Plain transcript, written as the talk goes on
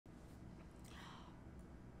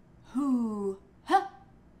Who, ha,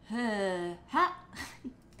 ha, ha.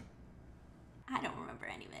 I don't remember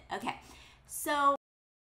any of it. Okay, so,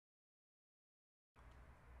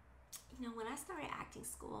 when I started acting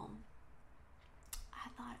school, I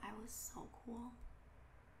thought I was so cool.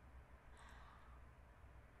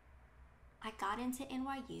 I got into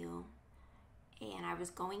NYU and I was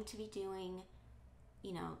going to be doing,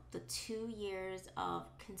 the 2 years of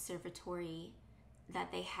conservatory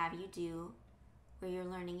that they have you do, where you're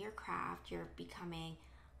learning your craft, you're becoming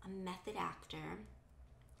a method actor.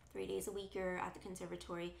 3 days a week you're at the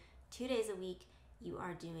conservatory, 2 days a week you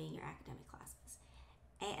are doing your academic classes.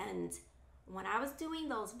 And when I was doing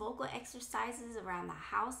those vocal exercises around the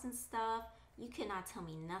house and stuff, you cannot tell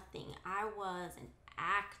me nothing. I was an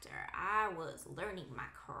actor. I was learning my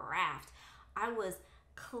craft. I was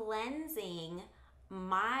cleansing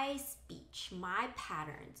my speech, my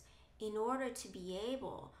patterns, in order to be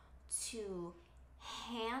able to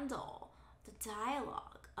handle the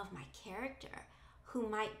dialogue of my character, who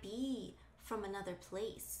might be from another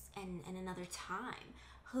place and another time,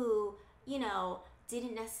 who,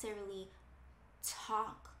 didn't necessarily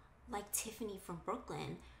talk like Tiffany from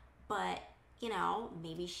Brooklyn, but,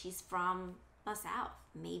 maybe she's from the South.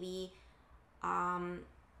 Maybe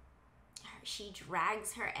she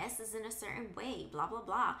drags her S's in a certain way, blah, blah,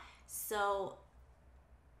 blah. So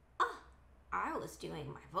I was doing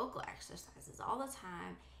my vocal exercises all the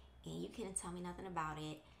time, and you couldn't tell me nothing about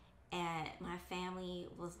it. And my family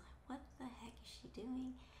was like, what the heck is she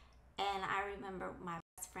doing? And I remember my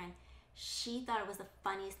best friend, she thought it was the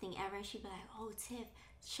funniest thing ever. And she'd be like, oh, Tiff,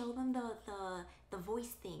 show them the voice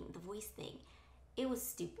thing, It was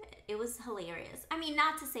stupid. It was hilarious. I mean,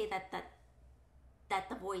 not to say that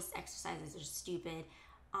the voice exercises are stupid,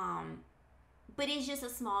 but it's just a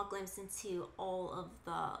small glimpse into all of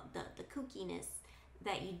the kookiness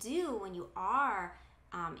that you do when you are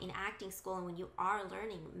in acting school and when you are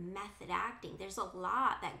learning method acting. There's a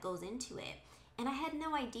lot that goes into it, and I had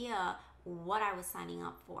no idea what I was signing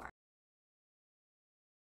up for.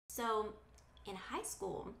 So in high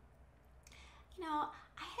school, I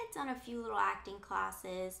had done a few little acting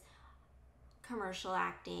classes, commercial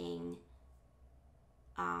acting,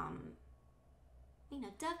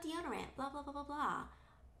 Dove deodorant, blah, blah, blah, blah, blah,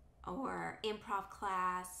 or improv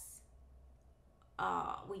class,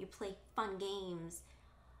 where you play fun games,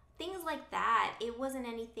 things like that. It wasn't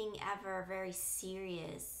anything ever very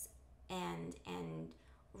serious and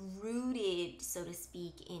rooted, so to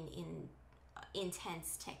speak, in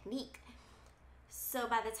intense technique. So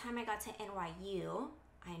by the time I got to NYU,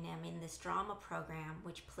 I am in this drama program,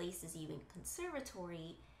 which places you in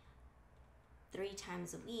conservatory 3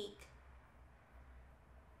 times a week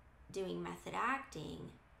doing method acting.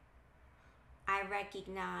 I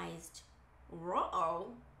recognized,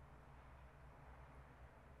 whoa,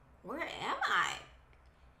 where am I?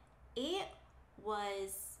 It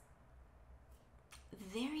was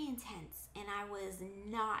very intense, and I was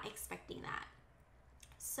not expecting that.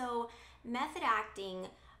 So method acting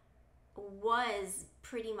was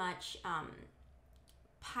pretty much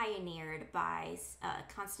pioneered by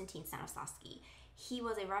Konstantin Stanislavski. He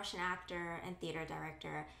was a Russian actor and theater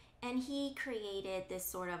director, and he created this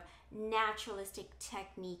sort of naturalistic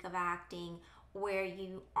technique of acting where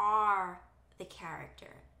you are the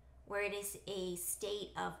character, where it is a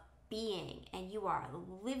state of being and you are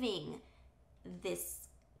living this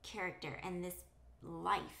character and this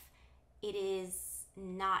life. It is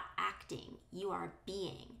not acting, you are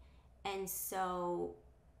being. And so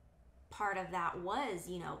part of that was,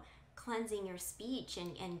 cleansing your speech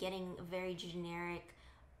and getting a very generic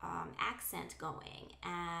accent going.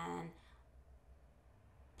 And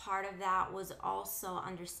part of that was also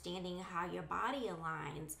understanding how your body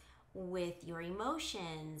aligns with your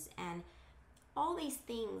emotions and all these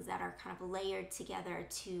things that are kind of layered together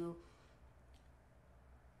to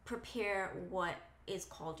prepare what is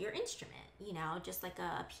called your instrument. Just like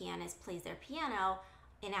a pianist plays their piano,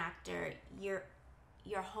 an actor, your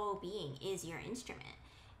whole being is your instrument.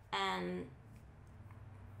 And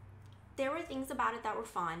there were things about it that were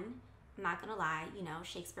fun. I'm not gonna lie,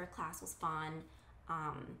 Shakespeare class was fun.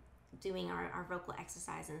 Doing our vocal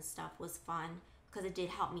exercise and stuff was fun because it did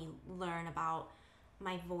help me learn about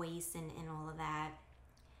my voice and all of that.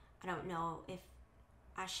 I don't know if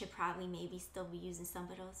I should probably maybe still be using some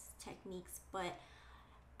of those techniques, but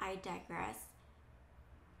I digress.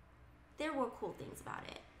 There were cool things about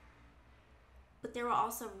it, but there were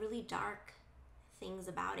also really dark things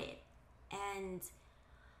about it. And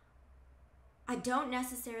I don't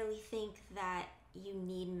necessarily think that you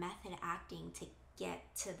need method acting to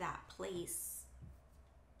get to that place.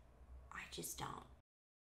 I just don't.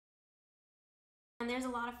 And there's a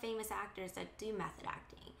lot of famous actors that do method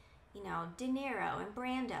acting. You know, De Niro and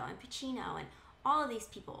Brando and Pacino and all of these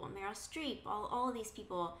people, Meryl Streep, all of these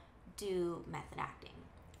people do method acting.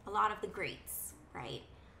 A lot of the greats, right?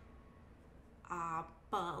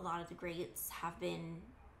 But a lot of the greats have been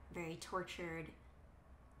very tortured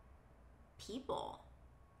people,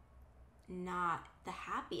 not the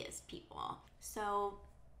happiest people. So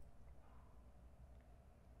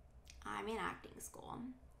I'm in acting school,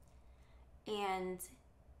 and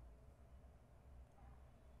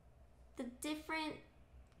the different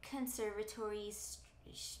conservatories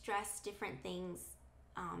stress different things,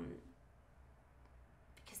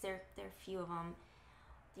 because there are a few of them.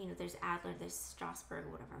 You know, there's Adler, there's Strasberg,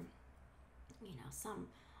 whatever. You know,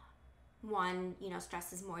 one, you know,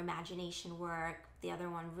 stresses more imagination work. The other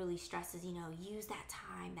one really stresses, you know, use that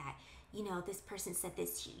time that, you know, this person said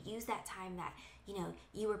this to you. Use that time that, you know,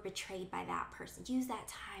 you were betrayed by that person. Use that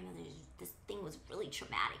time and this thing was really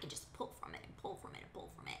traumatic, and just pull from it and pull from it and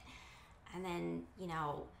pull from it. And then, you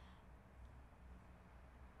know,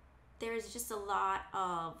 there's just a lot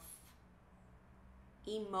of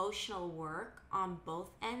emotional work on both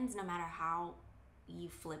ends, no matter how you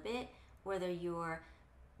flip it, whether you're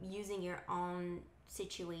using your own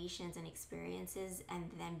situations and experiences and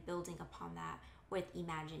then building upon that with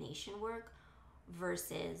imagination work,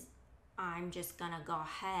 versus I'm just gonna go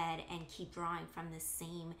ahead and keep drawing from the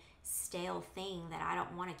same stale thing that I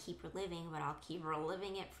don't want to keep reliving, but I'll keep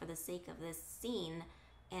reliving it for the sake of this scene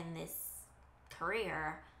and this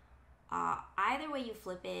career. Either way you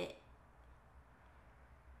flip it,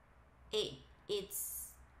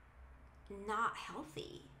 it's not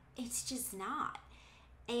healthy. It's just not.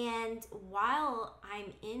 And while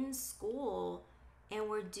I'm in school and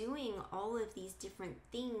we're doing all of these different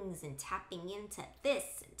things and tapping into this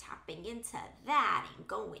and tapping into that and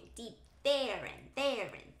going deep there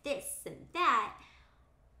and this and that,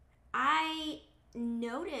 I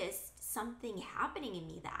noticed something happening in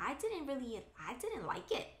me that I didn't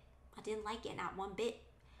like it. I didn't like it, not one bit.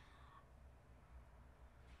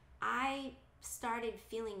 I started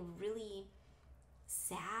feeling really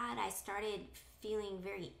sad. I started feeling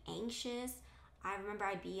very anxious. I remember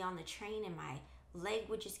I'd be on the train and my leg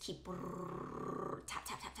would just keep tap,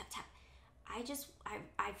 tap, tap, tap, tap.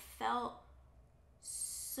 I felt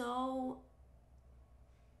so,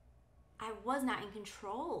 I was not in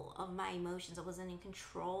control of my emotions. I wasn't in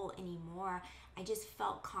control anymore. I just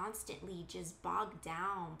felt constantly just bogged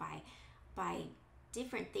down by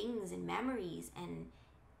different things and memories, and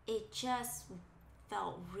it just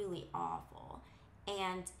felt really awful.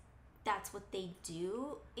 And that's what they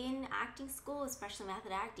do in acting school, especially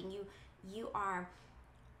method acting.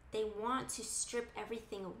 They want to strip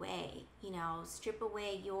everything away, you know, strip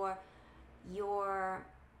away your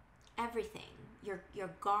everything, your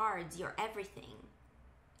guards, your everything.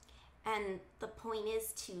 And the point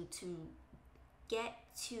is to get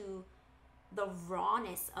to the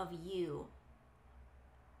rawness of you,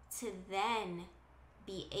 to then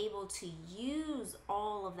be able to use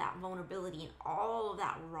all of that vulnerability and all of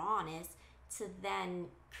that rawness to then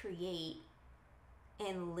create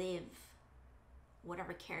and live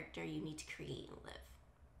whatever character you need to create and live.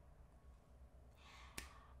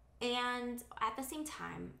 And at the same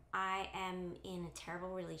time, I am in a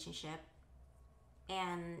terrible relationship,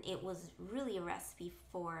 and it was really a recipe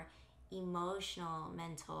for emotional,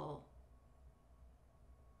 mental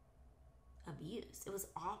abuse. It was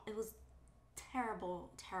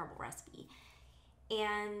terrible recipe.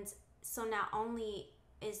 And so not only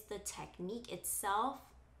is the technique itself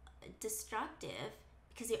destructive,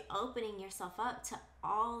 because you're opening yourself up to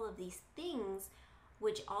all of these things,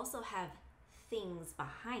 which also have things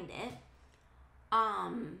behind it,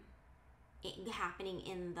 happening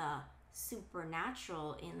in the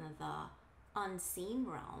supernatural, in the unseen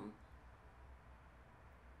realm.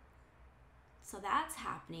 So that's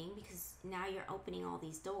happening because now you're opening all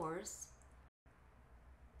these doors.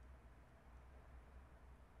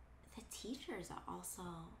 The teachers are also,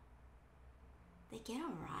 they get a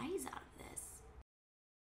rise out of this.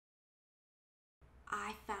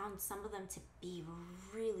 I found some of them to be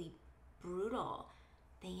really brutal.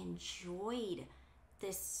 They enjoyed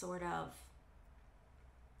this sort of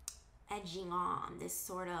edging on, this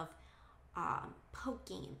sort of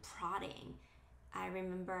poking and prodding. I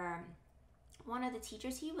remember one of the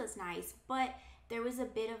teachers, he was nice, but there was a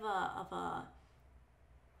bit of a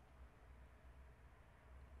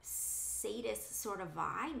sadist sort of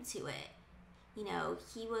vibe to it. You know,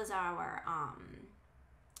 he was our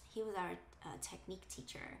technique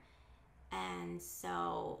teacher, and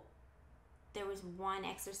so there was one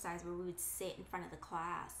exercise where we would sit in front of the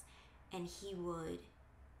class, and he would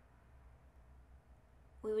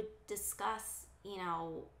discuss,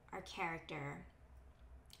 our character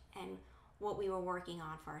and what we were working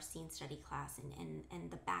on for our scene study class,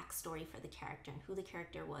 and the backstory for the character and who the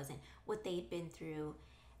character was and what they'd been through.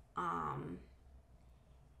 And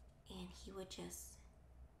he would just,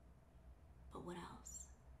 but what else?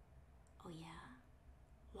 Oh yeah,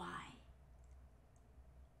 why?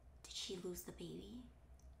 Did she lose the baby?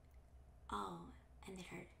 Oh, and then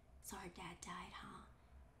so her dad died, huh?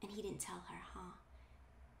 And he didn't tell her, huh?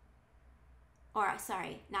 Or,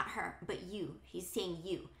 sorry, not her, but you. He's saying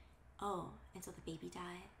you. Oh, and so the baby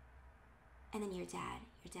died? And then your dad,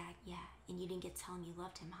 yeah, and you didn't get to tell him you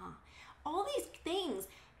loved him, huh? All these things.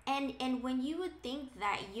 And when you would think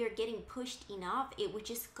that you're getting pushed enough, it would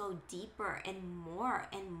just go deeper and more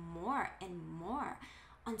and more and more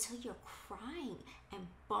until you're crying and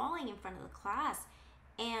bawling in front of the class.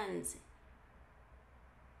 And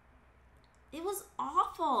it was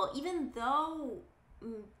awful. Even though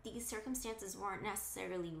these circumstances weren't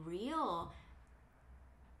necessarily real,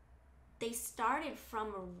 they started from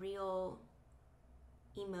a real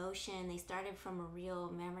emotion. They started from a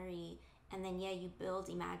real memory. And then, yeah, you build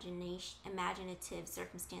imaginative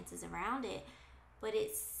circumstances around it. But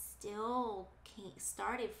it still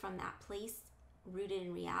started from that place rooted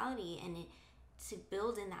in reality. And to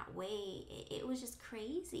build in that way, it was just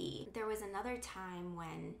crazy. There was another time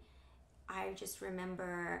when I just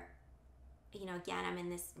remember, again, I'm in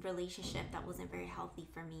this relationship that wasn't very healthy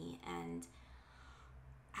for me. And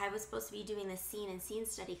I was supposed to be doing this scene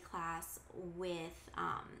study class with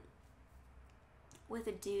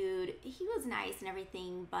a dude. He was nice and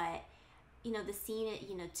everything, but the scene,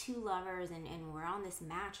 two lovers, and we're on this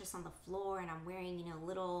mattress on the floor, and I'm wearing,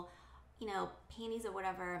 little, panties or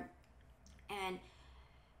whatever. And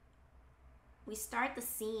we start the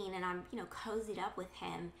scene, and I'm, cozied up with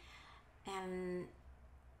him. And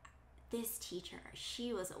this teacher,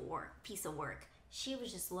 she was a piece of work. She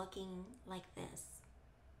was just looking like this.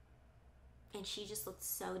 And she just looked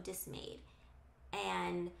so dismayed.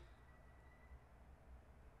 And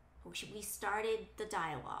we started the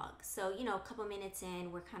dialogue. So, a couple minutes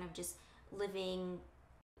in, we're kind of just living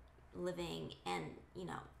and,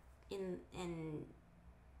 in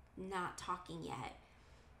not talking yet.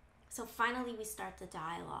 So finally we start the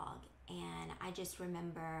dialogue, and I just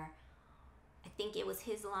remember, I think it was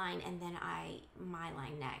his line and then my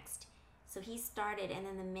line next. So he started, and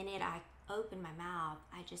then the minute I opened my mouth,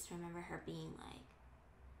 I just remember her being like,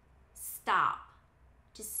 stop.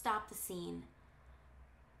 Just stop the scene.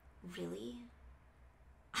 Really?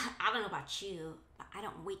 I don't know about you, but I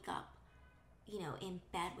don't wake up, in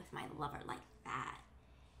bed with my lover like that.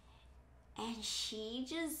 And she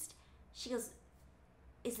goes,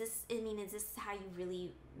 is this how you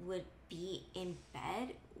really would be in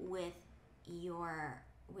bed with your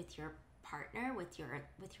partner, with your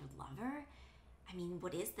lover? I mean,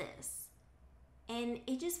 what is this? And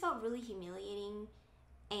it just felt really humiliating.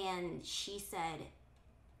 And she said,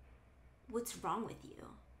 what's wrong with you?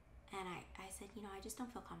 And I said, I just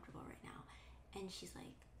don't feel comfortable right now. And she's like,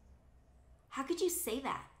 how could you say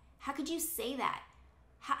that? How could you say that?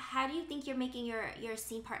 How do you think you're making your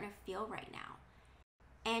scene partner feel right now?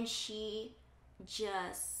 And she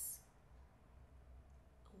just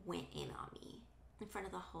went in on me in front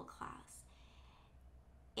of the whole class.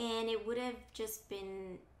 And it would have just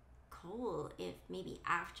been cool if maybe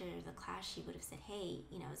after the class she would have said, hey,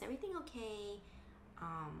 is everything okay?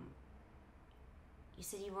 You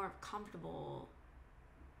said you weren't comfortable.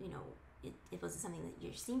 It wasn't something that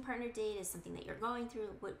your scene partner did. It's something that you're going through.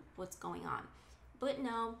 What's going on? But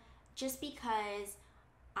no, just because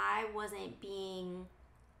I wasn't being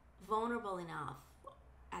vulnerable enough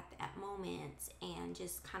at that moment and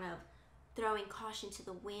just kind of throwing caution to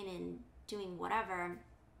the wind and doing whatever,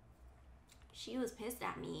 she was pissed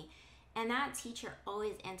at me. And that teacher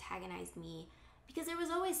always antagonized me because there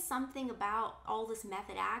was always something about all this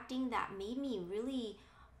method acting that made me really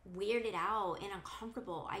weirded out and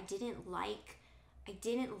uncomfortable. I didn't like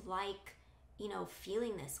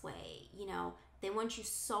feeling this way. They want you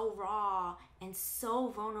so raw and so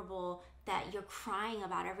vulnerable that you're crying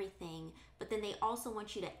about everything, but then they also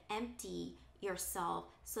want you to empty yourself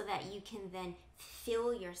so that you can then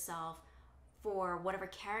fill yourself for whatever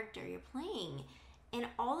character you're playing. And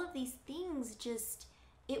all of these things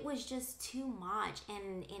it was just too much,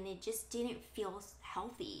 and it just didn't feel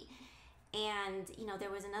healthy. And there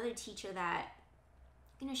was another teacher that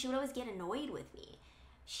she would always get annoyed with me.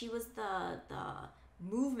 She was the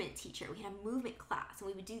movement teacher. We had a movement class, and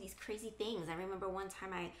we would do these crazy things. I remember one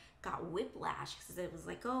time I got whiplash because it was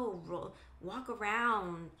like, walk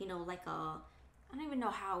around, like I don't even know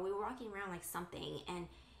how. We were walking around like something, and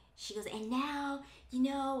she goes, and now,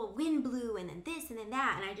 a wind blew, and then this, and then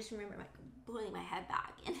that. And I just remember like pulling my head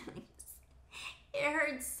back, and like, it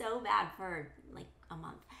hurt so bad for like a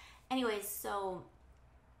month. Anyways, so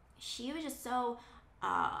she was just so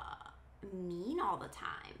mean all the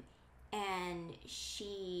time. And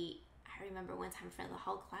I remember one time in front of the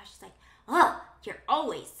whole class, she's like, "Oh, you're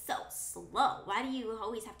always so slow. Why do you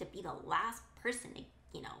always have to be the last person to,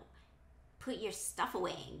 put your stuff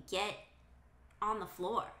away and get on the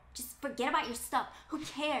floor? Just forget about your stuff. Who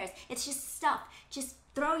cares? It's just stuff. Just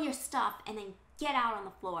throw your stuff and then get out on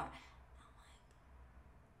the floor." I'm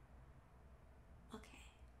like, okay.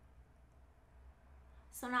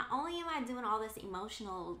 So not only am I doing all this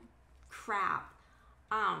emotional crap,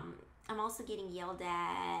 I'm also getting yelled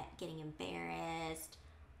at, getting embarrassed.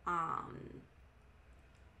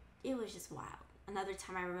 It was just wild. Another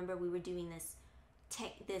time I remember we were doing this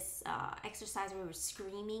exercise where we were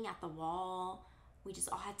screaming at the wall. We just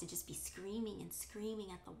all had to just be screaming and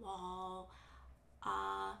screaming at the wall.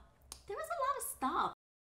 There was a lot of stuff.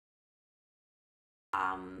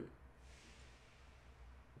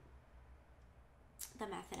 The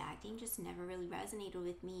method acting just never really resonated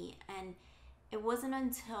with me, and it wasn't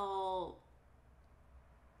until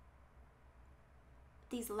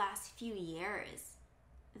these last few years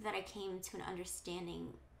that I came to an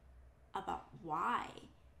understanding about why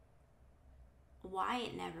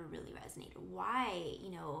it never really resonated, why,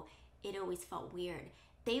 it always felt weird.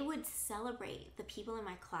 They would celebrate the people in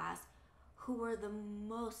my class who were the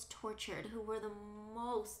most tortured, who were the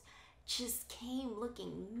most just came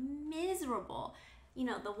looking miserable.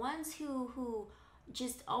 The ones who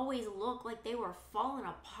just always looked like they were falling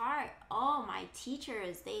apart. Oh, my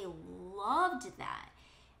teachers, they loved that.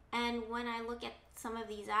 And when I look at some of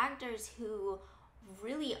these actors who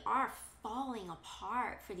really are falling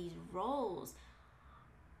apart for these roles,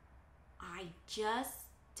 I just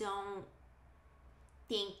don't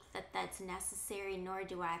think that that's necessary, nor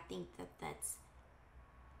do I think that that's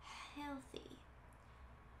healthy.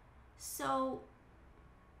 So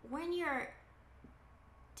when you're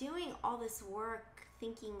doing all this work,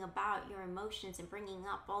 thinking about your emotions and bringing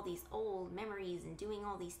up all these old memories and doing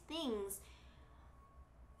all these things,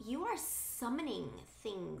 you are summoning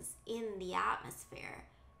things in the atmosphere.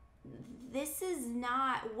 This is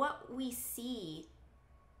not what we see.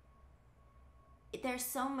 There's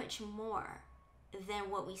so much more than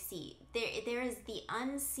what we see. There is the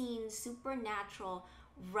unseen supernatural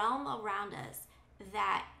realm around us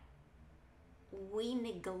that we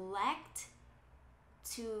neglect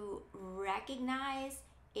to recognize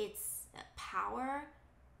its power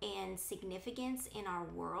and significance in our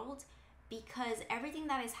world, because everything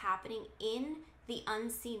that is happening in the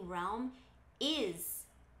unseen realm is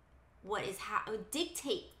what is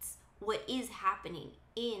dictates what is happening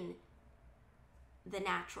in the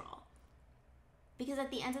natural. Because at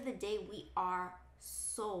the end of the day, we are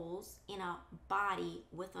souls in a body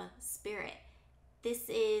with a spirit. This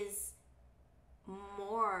is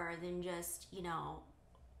more than just,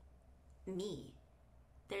 me.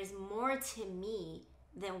 There's more to me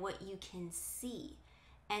than what you can see.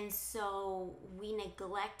 And so we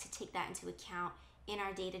neglect to take that into account in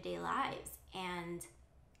our day-to-day lives. And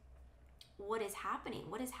what is happening?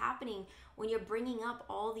 What is happening when you're bringing up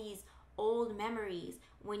all these old memories,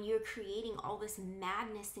 when you're creating all this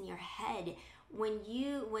madness in your head, when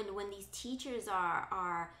these teachers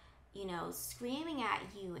are screaming at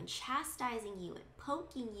you and chastising you and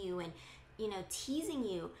poking you and teasing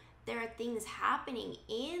you? There are things happening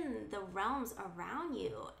in the realms around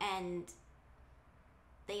you, and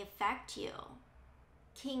they affect you.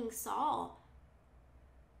 King Saul,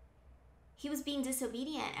 he was being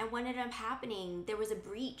disobedient, and what ended up happening, there was a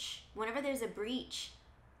breach. Whenever there's a breach,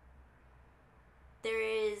 there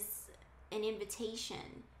is an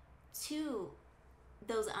invitation to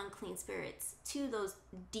those unclean spirits, to those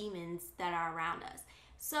demons that are around us.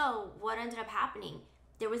 So what ended up happening?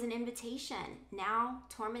 There was an invitation. Now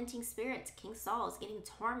tormenting spirits. King Saul is getting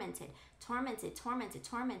tormented.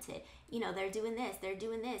 They're doing this. They're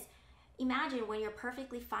doing this. Imagine when you're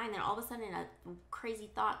perfectly fine, then all of a sudden a crazy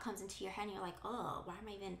thought comes into your head and you're like, oh,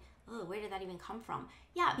 where did that even come from?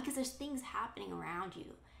 Yeah, because there's things happening around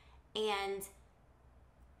you. And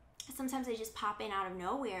sometimes they just pop in out of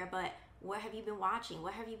nowhere, but what have you been watching?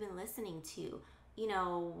 What have you been listening to?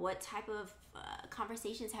 What type of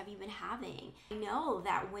conversations have you been having? Know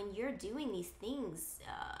that when you're doing these things,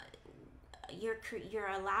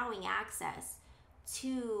 you're allowing access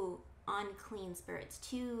to unclean spirits,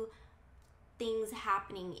 to things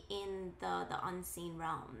happening in the unseen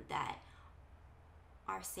realm that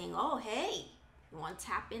are saying, oh, hey, you want to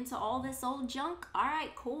tap into all this old junk? All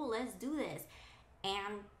right, cool, let's do this.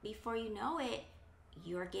 And before you know it,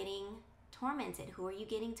 you're getting tormented. Who are you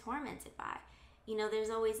getting tormented by? There's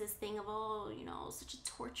always this thing of, oh, such a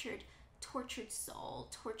tortured soul,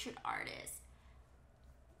 tortured artist.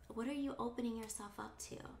 What are you opening yourself up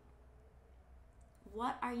to?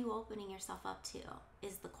 What are you opening yourself up to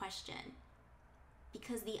is the question.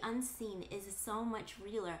 Because the unseen is so much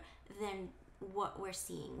realer than what we're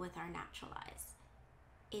seeing with our natural eyes.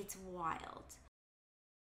 It's wild.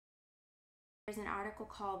 There's an article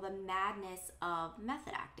called The Madness of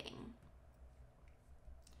Method Acting.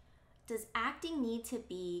 Does acting need to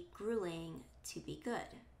be grueling to be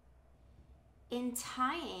good? In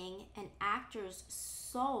tying an actor's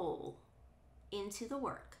soul into the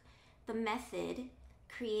work, the method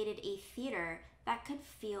created a theater that could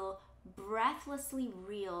feel breathlessly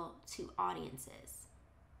real to audiences.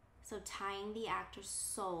 So tying the actor's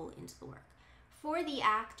soul into the work. For the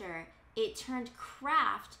actor, it turned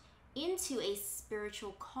craft into a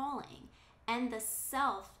spiritual calling and the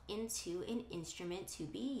self into an instrument to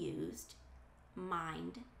be used,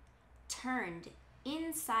 mind, turned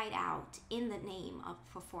inside out in the name of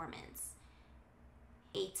performance.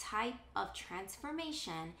 A type of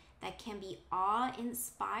transformation that can be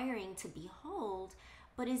awe-inspiring to behold,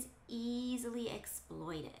 but is easily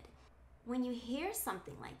exploited. When you hear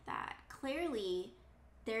something like that, clearly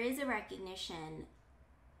there is a recognition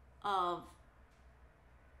of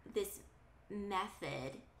this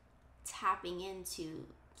method tapping into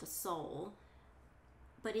the soul,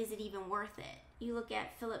 but is it even worth it? You look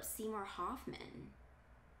at Philip Seymour Hoffman.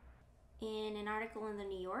 In an article in the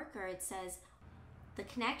New Yorker, it says, the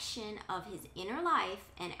connection of his inner life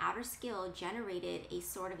and outer skill generated a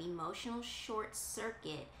sort of emotional short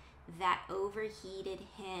circuit that overheated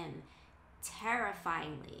him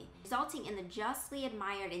terrifyingly, resulting in the justly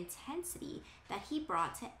admired intensity that he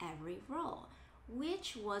brought to every role,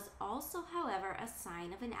 which was also, however, a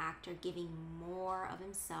sign of an actor giving more of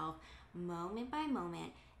himself moment by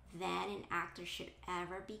moment than an actor should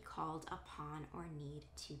ever be called upon or need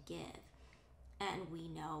to give. And we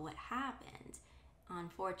know what happened.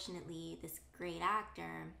 Unfortunately, this great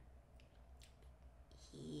actor,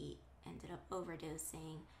 he ended up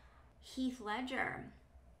overdosing. Heath Ledger,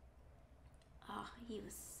 oh, he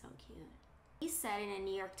was so cute. He said in a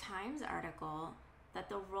New York Times article that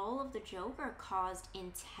the role of the Joker caused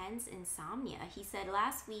intense insomnia. He said,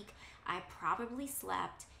 last week, I probably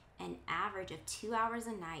slept an average of 2 hours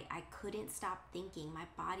a night. I couldn't stop thinking. My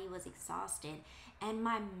body was exhausted and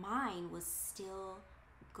my mind was still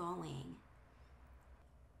going.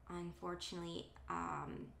 Unfortunately,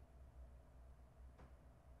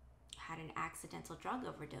 had an accidental drug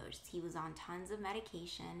overdose. He was on tons of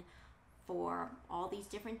medication for all these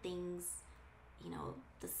different things,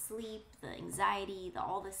 the sleep, the anxiety,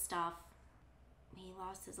 all this stuff. He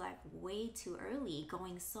lost his life way too early,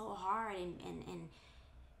 going so hard and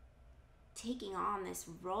taking on this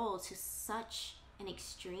role to such an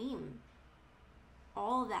extreme.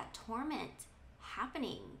 All of that torment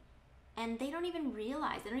happening. And they don't even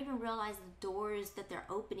realize the doors that they're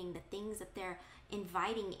opening, the things that they're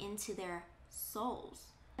inviting into their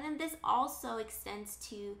souls. And then this also extends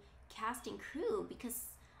to cast and crew, because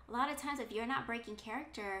a lot of times if you're not breaking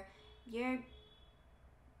character, you're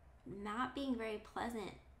not being very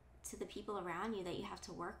pleasant to the people around you that you have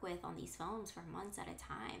to work with on these films for months at a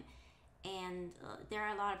time. And there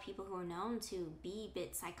are a lot of people who are known to be a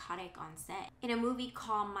bit psychotic on set. In a movie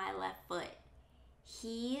called My Left Foot,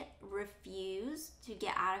 he refused to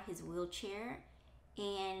get out of his wheelchair,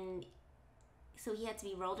 and so he had to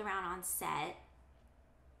be rolled around on set,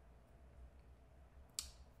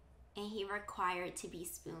 and he required to be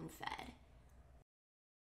spoon-fed.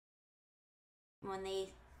 When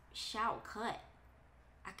they shout cut,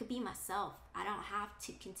 I could be myself. I don't have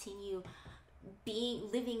to continue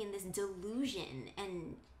living in this delusion.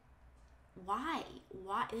 And why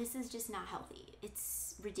this is just not healthy.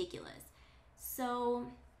 It's ridiculous. So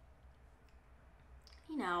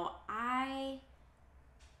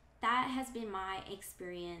that has been my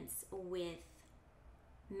experience with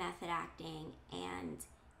method acting, and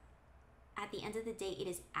at the end of the day, it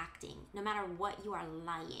is acting. No matter what you are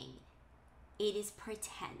lying, it is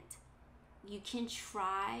pretend. You can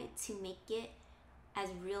try to make it as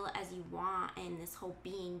real as you want, and this whole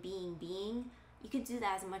being, you can do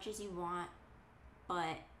that as much as you want,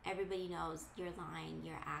 but everybody knows you're lying,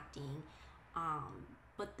 you're acting.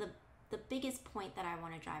 But the biggest point that I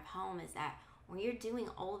want to drive home is that when you're doing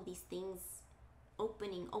all of these things,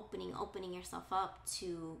 opening yourself up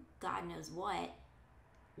to God knows what,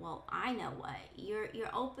 well, I know what, you're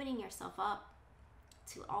opening yourself up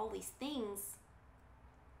to all these things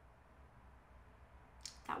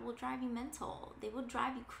that will drive you mental. They will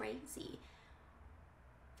drive you crazy.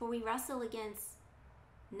 For we wrestle against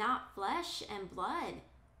not flesh and blood,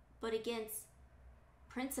 but against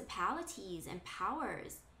principalities and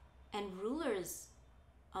powers and rulers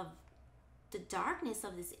of the darkness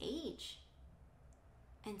of this age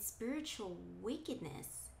and spiritual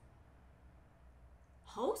wickedness,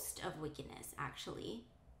 host of wickedness actually,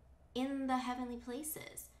 in the heavenly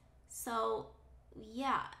places. So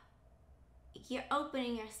yeah, you're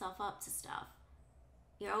opening yourself up to stuff.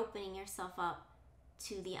 You're opening yourself up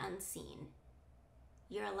to the unseen.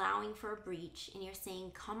 You're allowing for a breach, and you're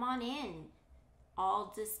saying, come on in.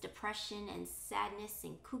 All this depression and sadness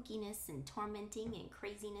and kookiness and tormenting and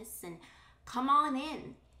craziness, and come on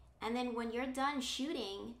in. And then when you're done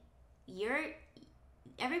shooting,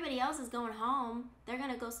 everybody else is going home. They're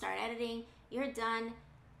gonna go start editing. You're done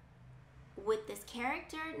with this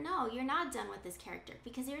character. No, you're not done with this character,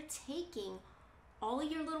 because you're taking all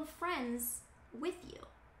of your little friends with you.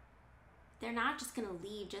 They're not just gonna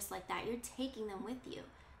leave just like that. You're taking them with you.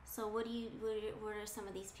 So what are some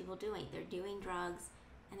of these people doing? They're doing drugs,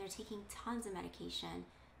 and they're taking tons of medication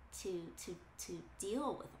to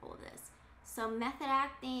deal with all of this. So method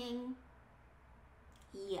acting,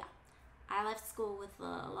 yeah. I left school with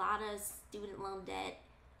a lot of student loan debt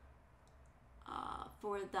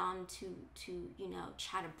for them to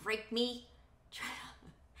try to break me.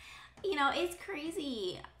 It's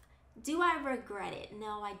crazy. Do I regret it?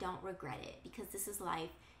 No, I don't regret it, because this is life.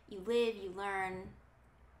 You live, you learn.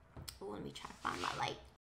 Oh, let me try to find my light.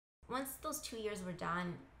 Once those 2 years were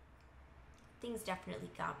done, things definitely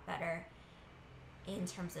got better in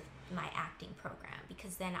terms of my acting program,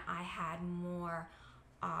 because then I had more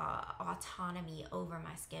autonomy over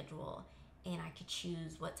my schedule, and I could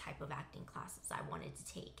choose what type of acting classes I wanted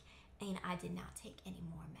to take. And I did not take any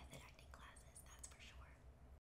more method